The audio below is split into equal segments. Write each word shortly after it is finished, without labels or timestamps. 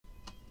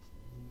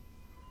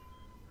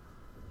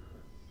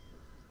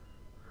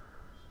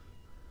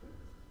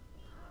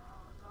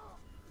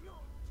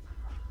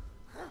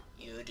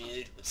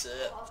What's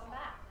up? Welcome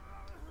back.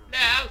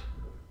 No!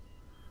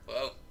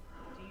 Whoa.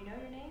 Do you know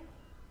your name?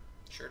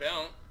 Sure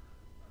don't.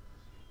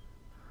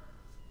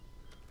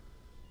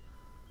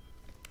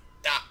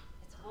 Ah!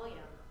 It's William.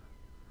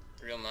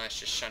 Real nice,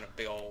 just shine a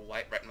big old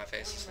light right in my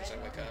face as soon as I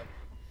wake up.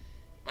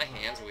 My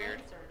hand's You had weird.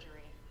 brain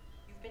surgery.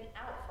 You've been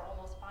out for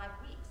almost 5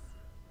 weeks.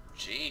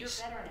 You're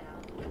Jeez. better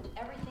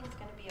now. Everything's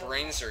gonna be okay.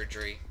 Brain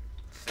surgery.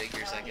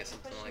 Figures, Now, I get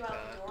something like If we push you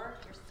out that. the door,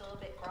 you're still a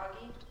bit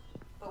groggy,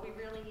 but we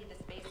really need the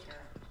space here.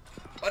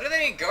 Why do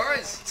they need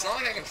guards? It's not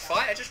like I can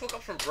fight. I just woke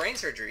up from brain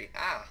surgery.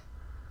 Ah.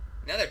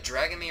 Now they're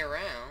dragging me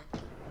around.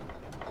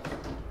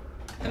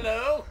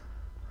 Hello?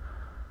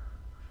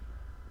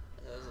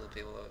 Those little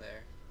people over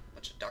there.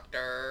 Bunch of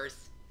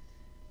doctors.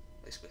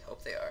 At least we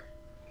hope they are.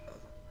 Oh.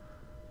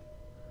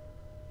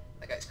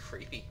 That guy's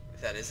creepy.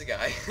 If that is a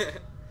guy.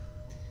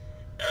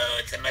 Oh,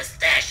 it's a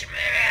mustache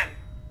man!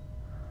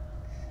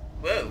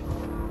 Whoa.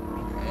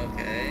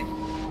 Okay.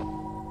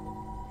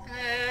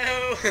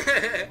 No!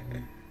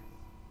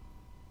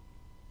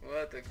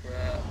 What the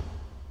crap?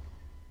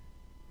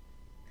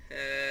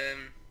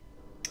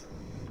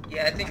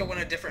 Yeah, I think I want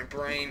a different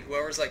brain.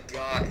 Whoever's like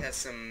God has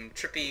some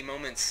trippy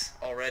moments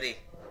already.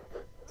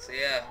 So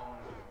yeah,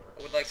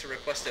 I would like to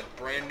request a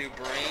brand new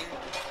brain,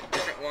 a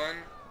different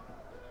one.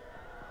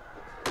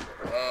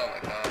 Oh my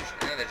gosh,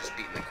 now they're just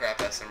beating the crap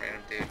out of some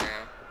random dude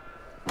now.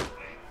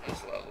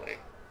 That's lovely.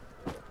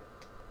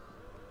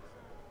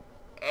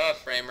 Oh,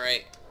 frame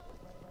rate.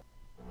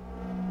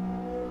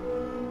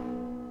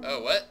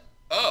 Oh, what?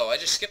 Oh, I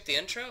just skipped the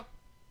intro?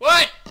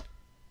 What?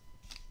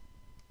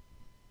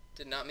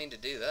 Did not mean to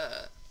do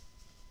that.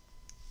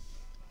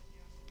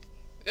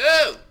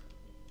 Go!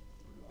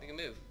 Make a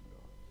move.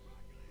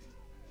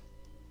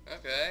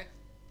 Okay.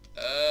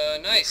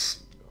 Nice.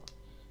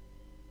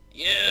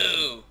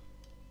 You!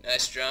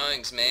 Nice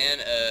drawings, man.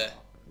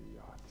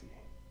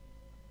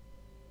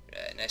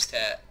 Right, nice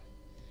tat.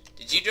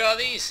 Did you draw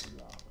these?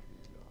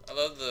 I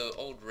love the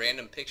old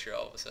random picture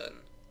all of a sudden.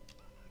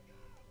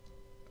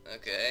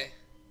 Okay.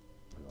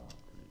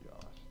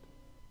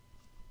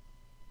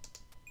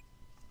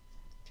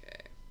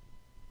 Okay.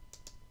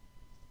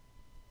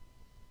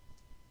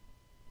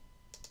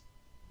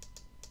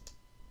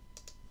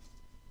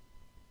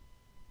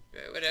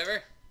 Right,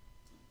 whatever.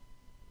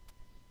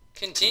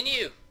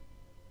 Continue.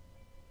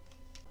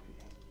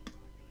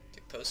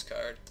 Okay,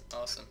 postcard.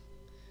 Awesome.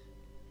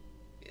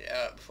 Get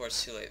out before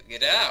it's too late.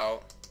 Get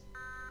out?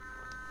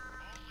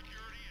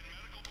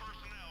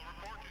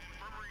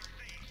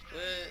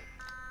 What?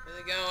 Where are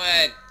they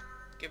going?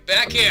 Get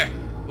back here!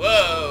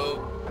 Whoa!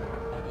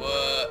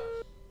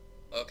 What?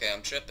 Okay,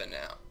 I'm tripping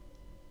now.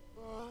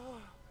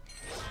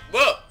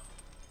 Whoa!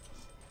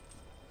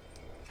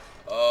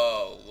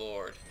 Oh,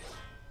 Lord.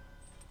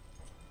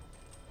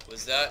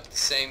 Was that the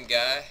same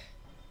guy?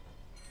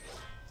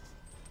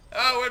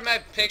 Oh, where'd my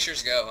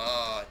pictures go?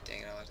 Oh,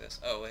 dang it, I like this.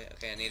 Oh, wait,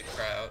 okay, I need to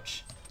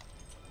crouch.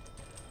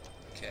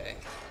 Okay.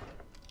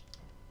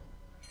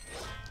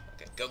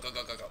 Okay, go, go,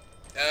 go, go, go.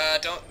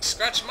 Don't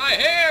scratch my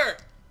hair!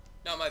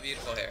 Not my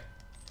beautiful hair.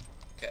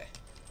 Okay.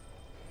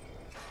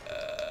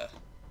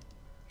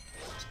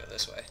 Let's go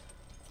this way.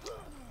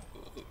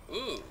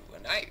 Ooh, a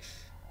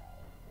knife.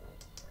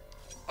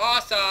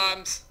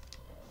 Awesomes!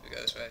 We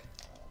go this way.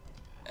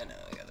 I know,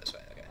 we go this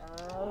way, okay.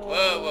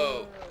 Whoa,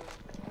 whoa.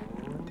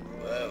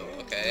 Whoa,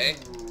 okay.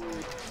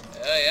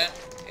 Oh, yeah.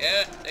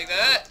 Yeah, take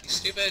that, you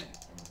stupid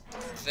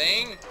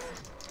thing.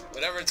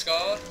 Whatever it's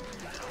called.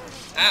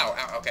 Ow,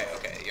 ow, okay,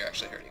 okay, you're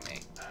actually hurting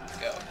me.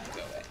 Go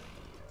away.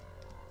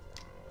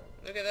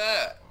 Look at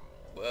that.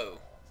 Whoa.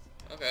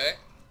 Okay.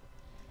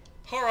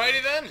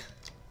 Alrighty then.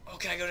 Oh,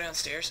 can I go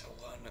downstairs? Oh,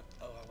 I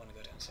want to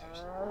go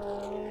downstairs.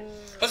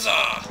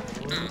 Huzzah!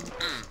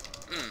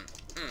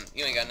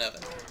 You ain't got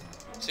nothing.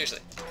 Seriously,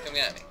 come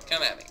at me.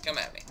 Come at me. Come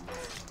at me.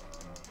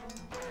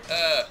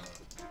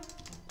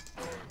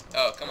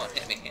 Oh, come on,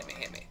 hit me, hit me,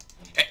 hit me.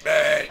 Hit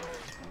me!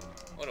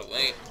 What a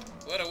wimp.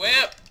 What a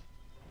wimp!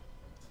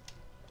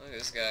 Look at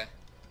this guy.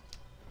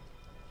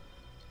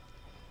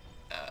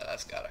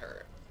 That's gotta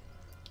hurt.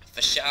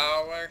 For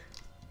shower.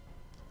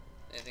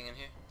 Anything in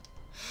here?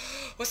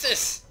 What's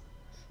this?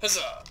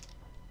 Huzzah!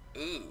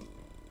 Ooh.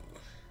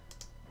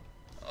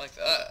 I like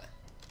that.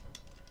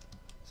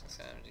 It's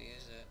excited to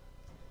use it.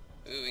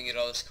 Ooh, we can get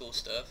all this cool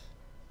stuff.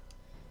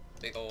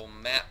 Big old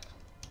map.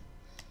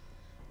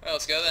 Alright,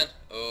 let's go then.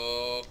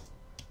 Oh.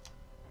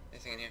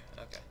 Anything in here?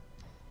 Okay.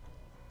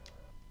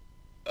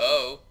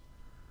 Oh.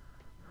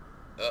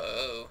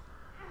 Uh-oh.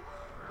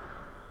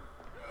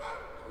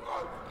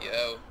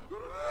 Yo.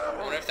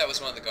 I wonder if that was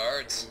one of the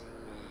guards.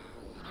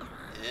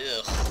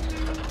 Ugh.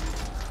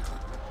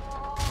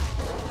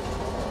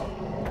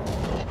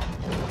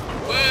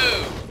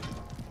 Whoa!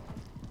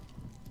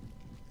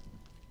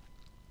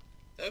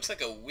 That looks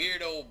like a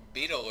weird old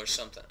beetle or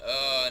something.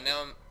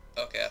 Now I'm...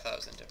 Okay, I thought it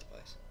was in a different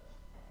place.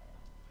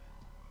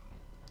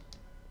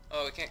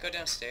 Oh, we can't go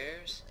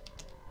downstairs?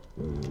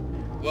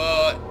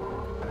 What?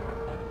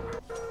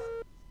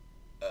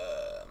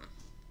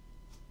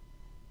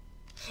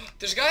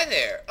 There's a guy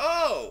there!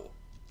 Oh!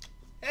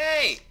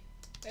 Hey!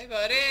 Hey,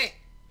 buddy!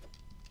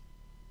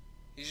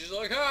 He's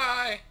like,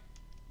 hi!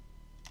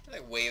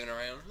 Like waving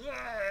around.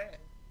 Hi.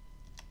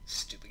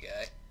 Stupid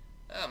guy.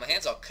 Oh, my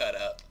hand's all cut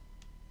up.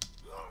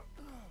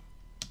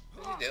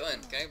 What are you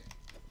doing? Can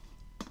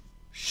I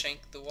shank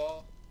the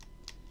wall?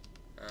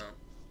 Oh,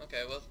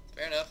 okay, well,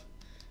 fair enough.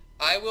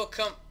 I will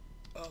come...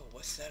 Oh,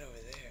 what's that over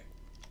there?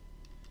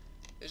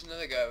 There's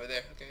another guy over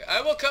there. Okay,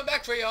 I will come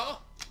back for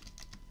y'all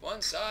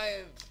once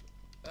I've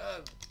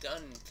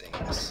done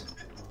things.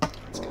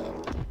 Let's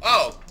go.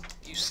 Oh,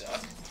 you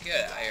suck.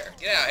 Get out of here.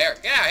 Get out of here.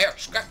 Get out of here.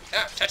 Scrap.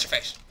 Ah, touch your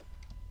face.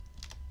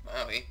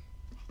 Wow,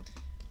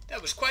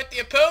 that was quite the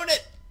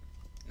opponent.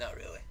 Not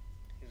really.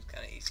 He was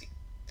kind of easy.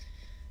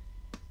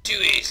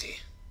 Too easy.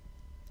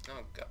 Oh,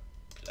 I've got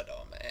blood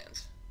all on my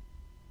hands.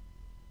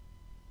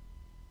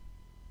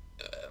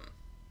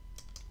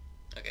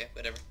 Okay,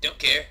 whatever. Don't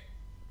care.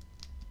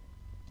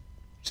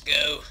 Let's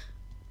go.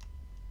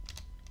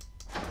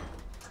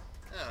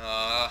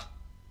 Ah,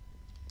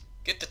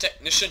 get the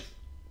technician.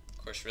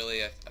 Of course,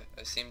 really, I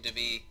seem to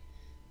be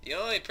the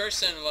only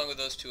person along with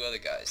those two other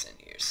guys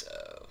in here,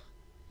 so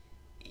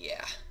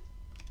yeah.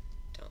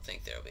 Don't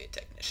think there'll be a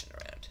technician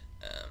around.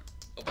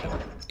 Open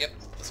it. Yep,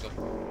 let's go.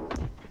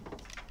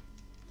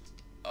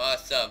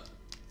 Awesome.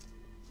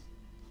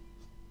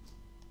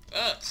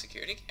 Ah,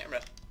 security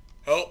camera.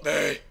 Help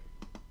me.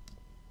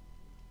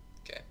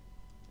 Okay.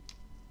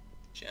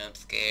 Jump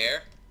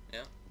scare. No,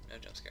 no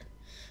jump scare.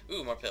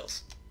 Ooh, more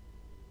pills.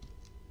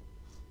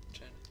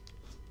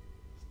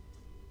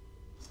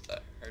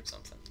 Thought I heard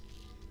something.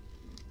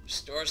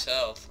 Restores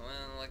health.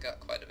 Well, I got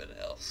quite a bit of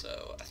health,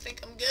 so I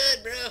think I'm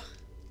good, bro.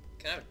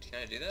 Can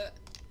I do that?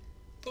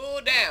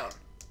 Pull down.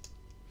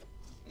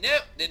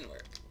 Nope, didn't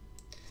work.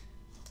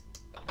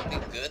 That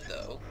would be good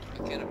though.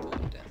 Why can't I pull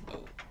it down?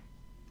 Oh.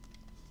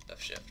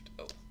 Left shift.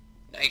 Oh.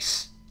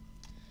 Nice.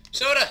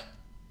 Soda!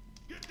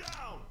 Get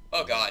down!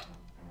 Oh god.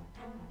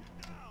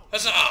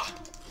 Huzzah!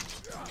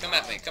 Come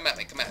at me, come at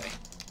me, come at me.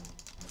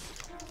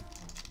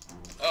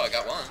 Oh, I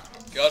got one.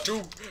 Got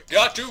two!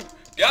 Got two!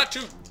 Got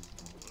two!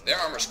 Their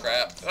armor's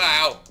crap.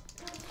 Wow!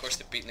 Of course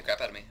they're beating the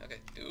crap out of me. Okay.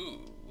 Ooh.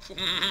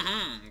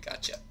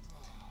 Gotcha.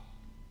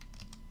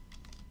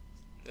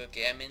 Look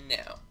at me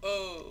now.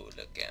 Oh,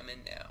 look at me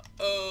now.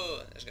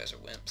 Oh, those guys are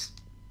wimps.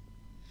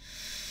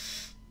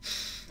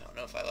 I don't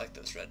know if I like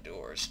those red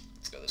doors.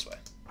 Let's go this way.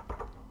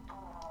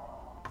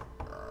 Oh.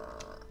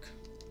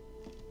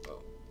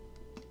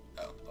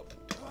 Oh, open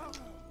door.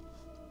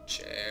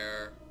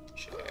 Chair.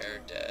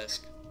 Chair.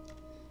 Desk.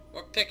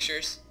 More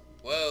pictures.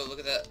 Whoa, look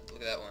at that.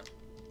 Look at that one.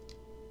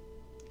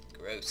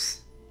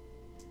 Gross.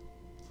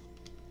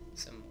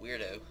 Some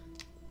weirdo.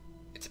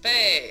 It's a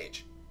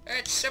page!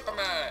 It's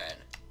Superman!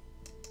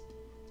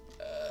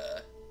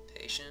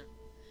 Patient.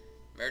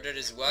 Murdered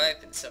his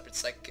wife and suffered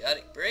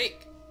psychotic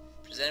break.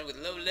 Presented with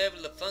low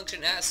level of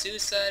function, high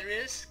suicide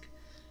risk.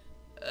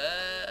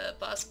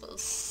 Possible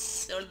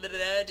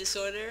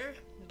disorder,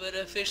 but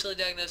officially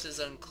diagnosed as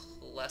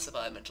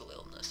unclassified mental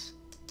illness.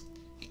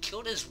 He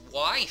killed his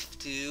wife,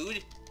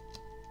 dude!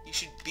 You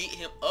should beat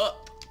him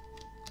up.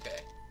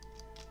 Okay.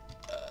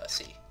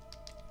 See.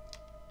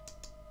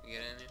 You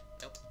get in here?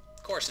 Nope.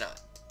 Of course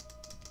not.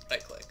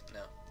 Right click.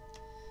 No.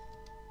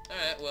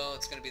 Alright, well,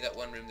 it's gonna be that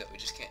one room that we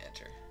just can't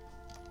enter.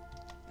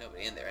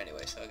 Nobody in there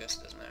anyway, so I guess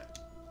it doesn't matter.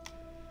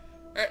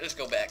 Alright, let's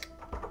go back.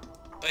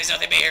 Please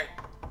nothing be here.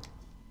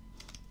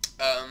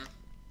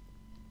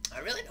 I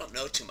really don't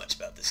know too much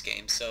about this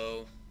game,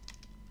 so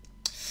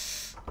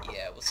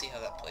yeah, we'll see how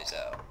that plays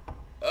out.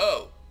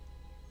 Oh!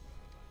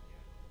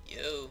 Yo.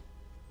 Yo,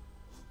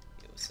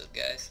 what's up,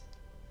 guys?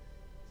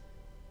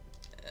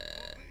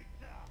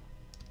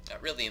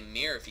 Not really a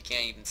mirror if you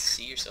can't even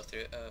see yourself through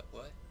it.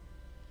 What?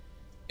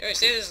 You already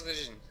see this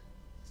collision.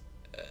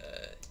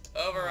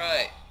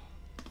 Override.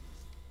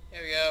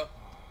 Here we go.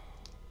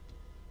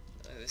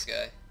 Look at this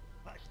guy.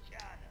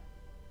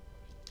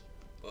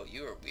 Well,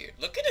 you are weird.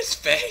 Look at his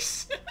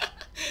face!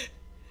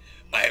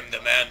 I am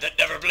the man that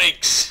never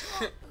blinks!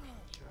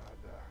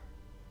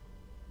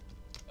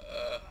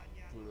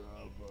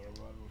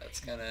 That's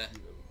kinda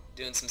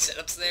doing some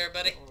sit-ups there,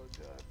 buddy.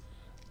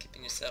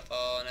 Keeping yourself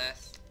all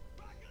nice.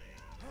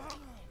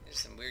 There's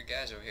some weird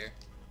guys over here.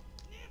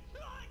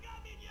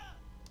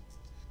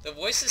 The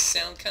voices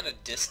sound kind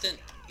of distant,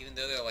 even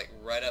though they're like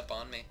right up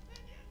on me.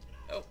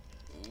 Oh,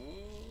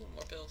 ooh,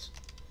 more pills.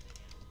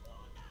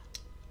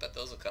 Bet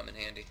those will come in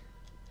handy.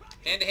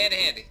 Handy, handy,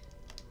 handy.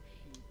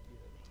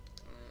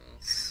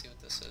 Let's see what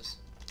this is.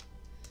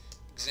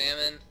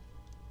 Examine.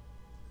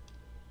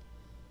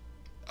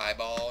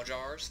 Eyeball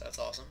jars. That's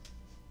awesome.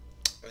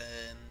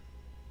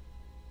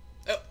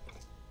 Oh.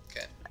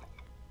 Okay.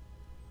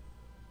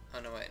 Oh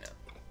no, wait, no.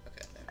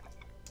 Okay, there.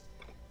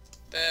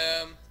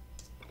 Boom.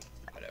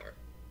 Whatever.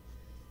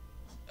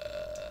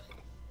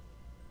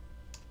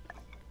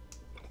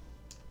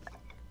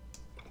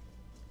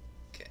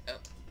 Okay. Oh.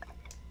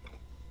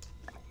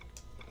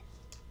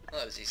 Well,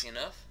 that was easy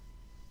enough.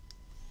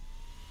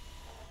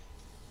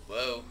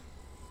 Whoa.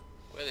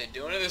 What are they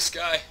doing to this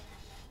guy?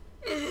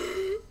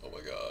 Oh my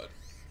god.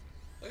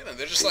 Look at them.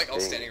 They're just like all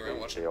standing around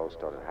watching. They all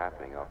started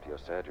happening after your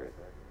surgery.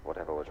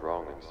 Whatever was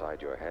wrong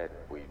inside your head,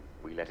 we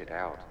let it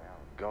out.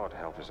 God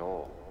help us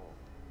all.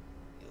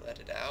 You let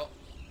it out?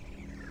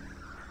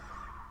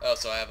 Oh,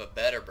 so I have a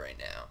better brain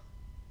now.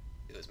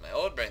 It was my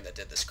old brain that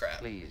did this crap.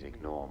 Please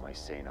ignore my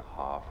saner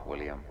half,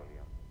 William.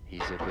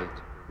 He's a bit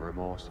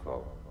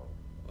remorseful.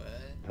 What?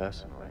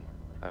 Personally,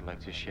 I'd like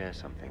to share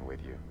something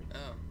with you.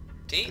 Oh.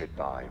 Tea?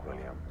 Goodbye,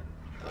 William.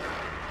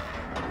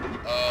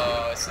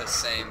 Oh, it's the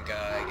same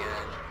guy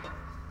again.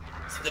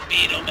 It's the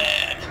Beetle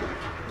Man.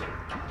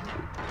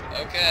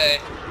 Okay.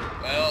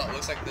 Well, it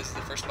looks like this is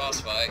the first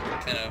boss fight.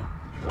 Kind of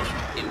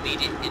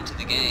immediate into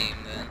the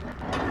game, then.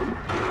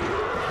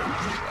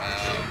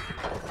 Wow.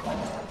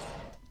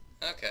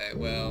 Okay,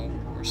 well,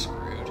 we're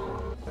screwed.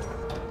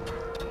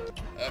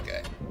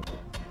 Okay.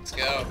 Let's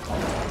go.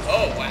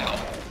 Oh, wow.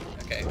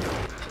 Okay.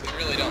 We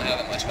really don't have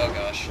that much. Oh,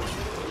 gosh.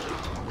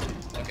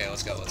 Okay,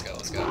 let's go, let's go,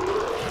 let's go.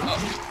 Oh,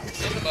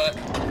 in the butt.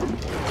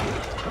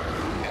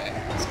 Okay,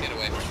 let's get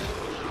away from him.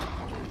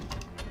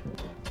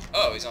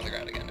 Oh, he's on the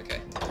ground again,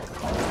 okay.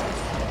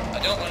 I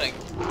don't want to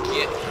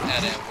get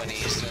at him when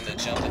he's doing the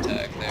jump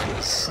attack there,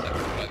 because that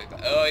would probably be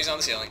bad. Oh, he's on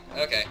the ceiling.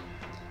 Okay.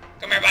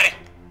 Come here, buddy!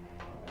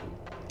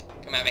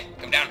 Come at me.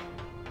 Come down.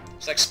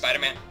 It's like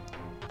Spider-Man.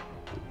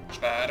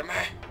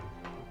 Spider-Man!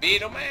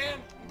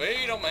 Beetle-Man!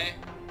 Beetle-Man!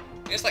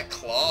 He has like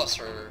claws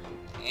for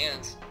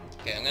hands.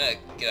 Okay, I'm gonna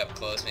get up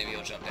close. Maybe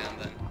he'll jump down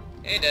then.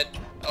 Yeah, he did.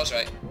 I was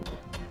right.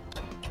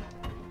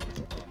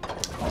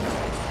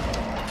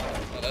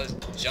 Well, those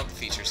jump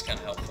features kind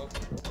of helpful.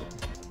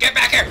 Get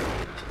back here!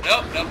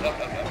 Nope, nope, nope,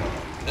 nope, nope.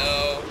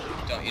 No,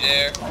 don't you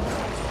dare.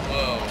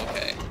 Whoa,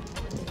 okay.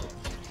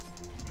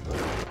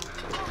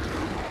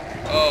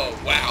 Oh,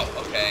 wow,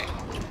 okay.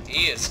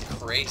 He is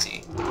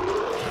crazy.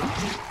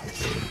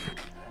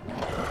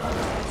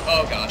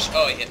 Oh, gosh.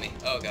 Oh, he hit me.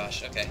 Oh,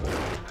 gosh, okay.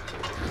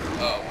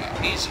 Oh,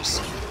 wow. He's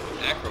just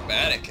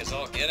acrobatic as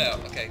all get out.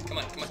 Okay, come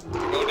on, come on.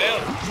 You're going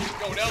down. You're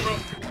going down, bro.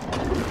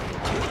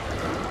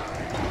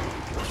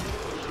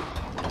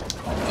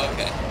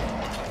 Okay.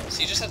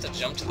 So you just have to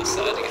jump to the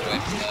side to get away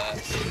from that.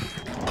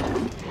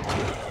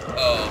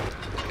 Oh,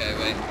 okay,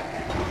 wait.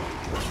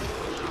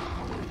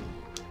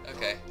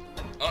 Okay.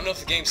 I don't know if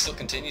the game still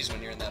continues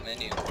when you're in that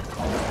menu.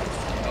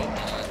 Oh,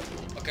 not.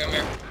 Okay, come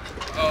here.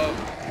 Oh.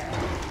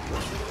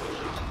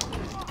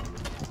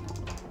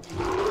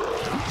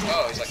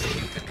 Oh, he's like a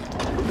puking.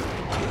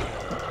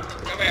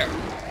 Come here.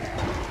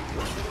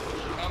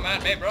 Come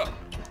at me, bro.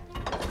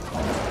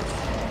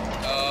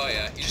 Oh,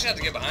 yeah. You just have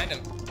to get behind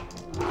him.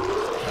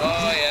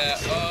 Oh, yeah.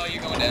 Oh,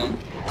 you're going down.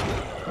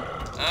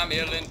 I'm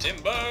yelling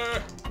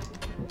timber.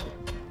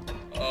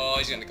 Oh,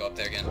 he's gonna go up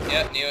there again.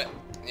 Yep, knew it.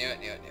 Knew it,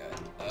 knew it, knew it.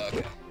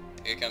 Okay.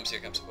 Here he comes, here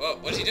he comes. Whoa,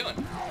 what is he doing?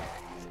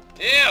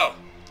 Ew!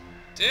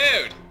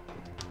 Dude!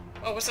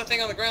 Oh, what's that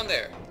thing on the ground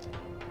there?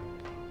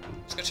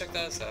 Let's go check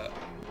that out.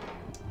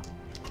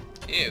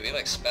 Ew, he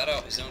like spat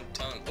out his own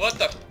tongue. What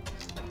the?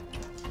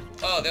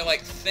 Oh, they're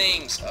like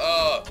things.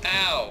 Oh,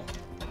 ow.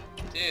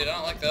 Dude, I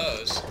don't like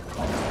those.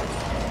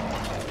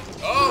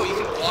 Oh, you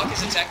can block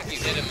his attack if you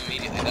hit him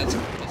immediately. That's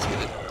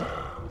good.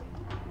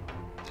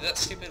 Did that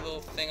stupid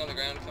little thing on the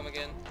ground come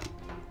again?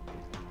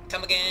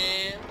 Come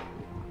again.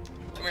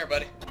 Come here,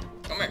 buddy.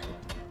 Come here.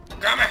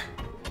 Come here.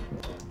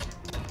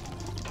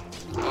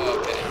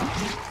 Okay.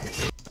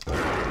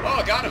 Oh,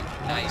 I got him.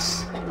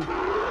 Nice.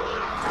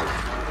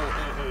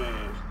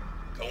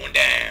 Going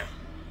down.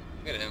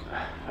 Look at him.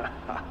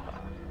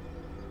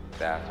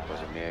 That was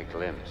a mere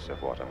glimpse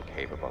of what I'm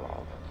capable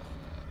of.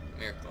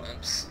 Mere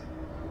glimpse.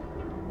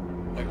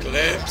 A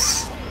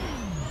glimpse.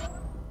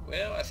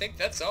 Well, I think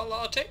that's all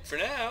I'll take for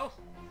now.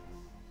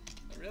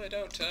 I really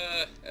don't,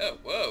 oh,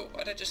 whoa.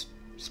 Why'd I just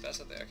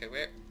spaz up there? Okay,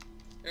 where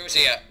was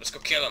he at? Let's go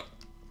kill him.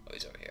 Oh,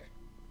 he's over here.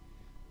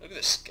 Look at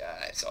the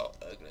sky. It's all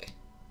ugly.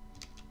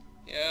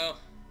 You know,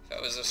 if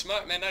I was a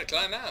smart man, I'd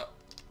climb out.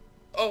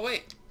 Oh,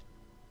 wait.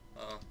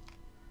 Oh.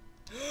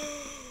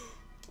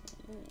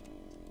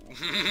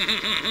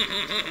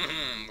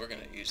 We're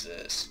gonna use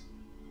this.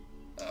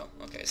 Oh,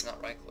 okay, it's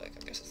not right click.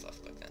 I guess it's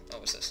left click then. Oh,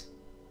 what's this?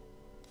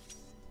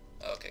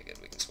 Okay, good,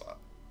 we can swap.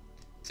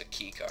 It's a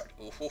key card.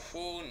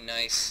 Ooh,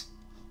 nice.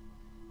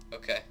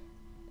 Okay.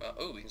 Well,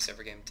 ooh, we can save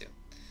our game too.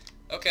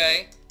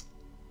 Okay.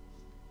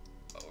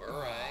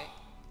 Alright,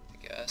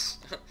 I guess.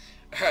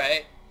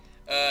 Alright.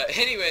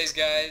 Anyways,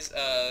 guys,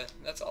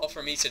 that's all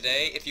for me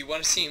today. If you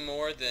want to see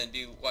more, then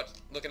be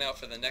looking out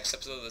for the next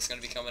episode that's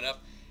going to be coming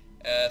up.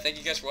 Thank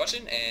you guys for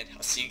watching, and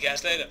I'll see you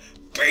guys later.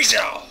 Peace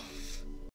out!